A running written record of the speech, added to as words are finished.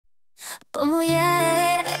Oh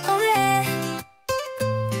yeah, oh yeah,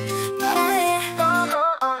 oh yeah, oh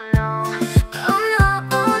no, oh no,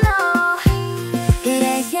 oh no.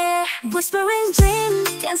 Yeah, yeah, whispering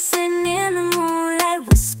dreams, dancing in the moonlight,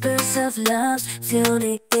 whispers of love, fill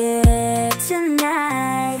the air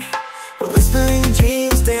tonight. Whispering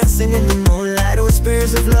dreams, dancing in the moonlight,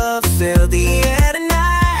 whispers of love, fill the air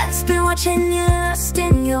tonight. I've been watching you, lost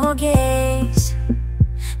in your gaze.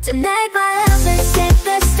 Tonight my love has set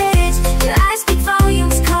the stage. Your eyes speak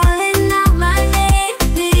volumes, calling out my name.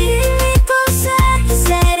 Leading me closer,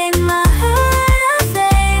 setting my heart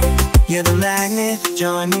aflame. You're the magnet,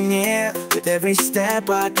 drawing me near. With every step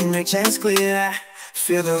I can reach and it's clear.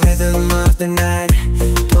 Feel the rhythm of the night,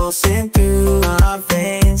 pulsing through our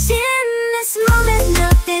veins. In this moment,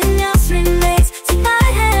 nothing else remains. Take my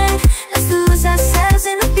hand, let's lose ourselves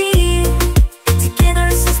in the beat. Together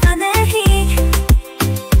it's just under heat.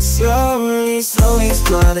 Slowly, slowly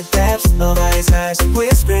explore the depths of eyes,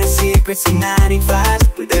 whispering secrets in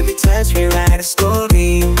 95. With every touch we write a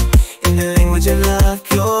story in the language of love,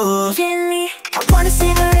 pure. Gently, I wanna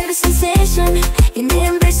savor every sensation in the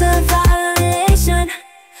embrace of violation.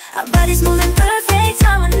 Our bodies moving perfect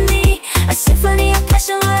harmony, a symphony of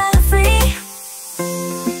passion, we're free.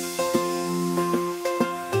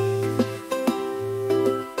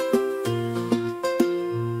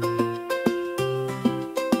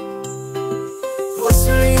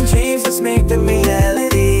 Whispering dreams, let's make them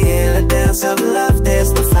reality. In the dance of love,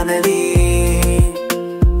 there's no finality.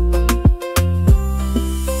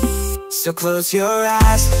 So close your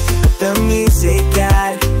eyes, let the music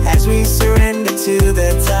guide as we surrender to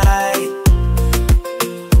the tide.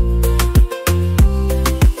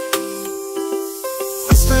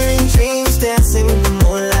 Whispering dreams, dancing in the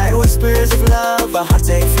moonlight, whispers of love, our hearts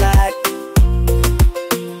take flight.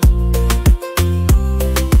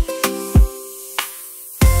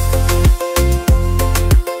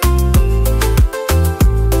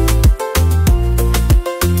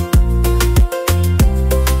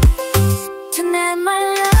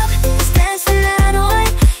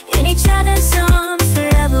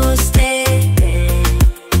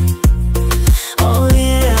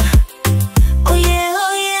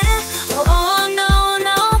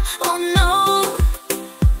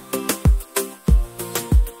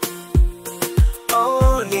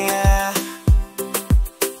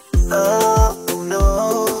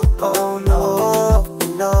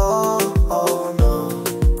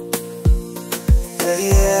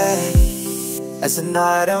 As the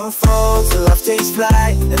night unfolds, love takes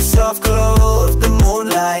flight. And soft glow of the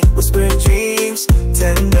moonlight, whispering dreams,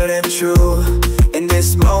 tender and true. In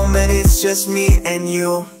this moment it's just me and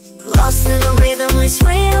you. Lost in the rhythm, we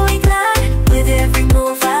sway and we glide. With every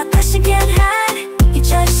move our passion can't hide. Your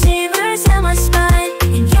touch shivers down my spine.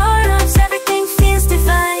 In your arms everything feels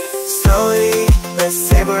divine. Slowly, let's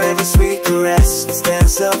savor every sweet caress. This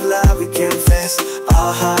dance of love we confess.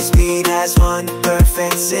 Our hearts beat as one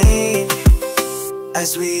perfect scene.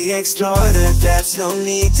 As we explore the depths, no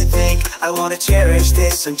need to think. I wanna cherish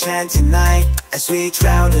this enchanting night. As we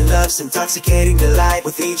drown in love's intoxicating delight.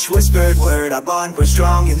 With each whispered word, our bond, we're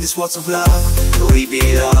strong in this waltz of love. We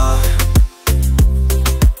belong.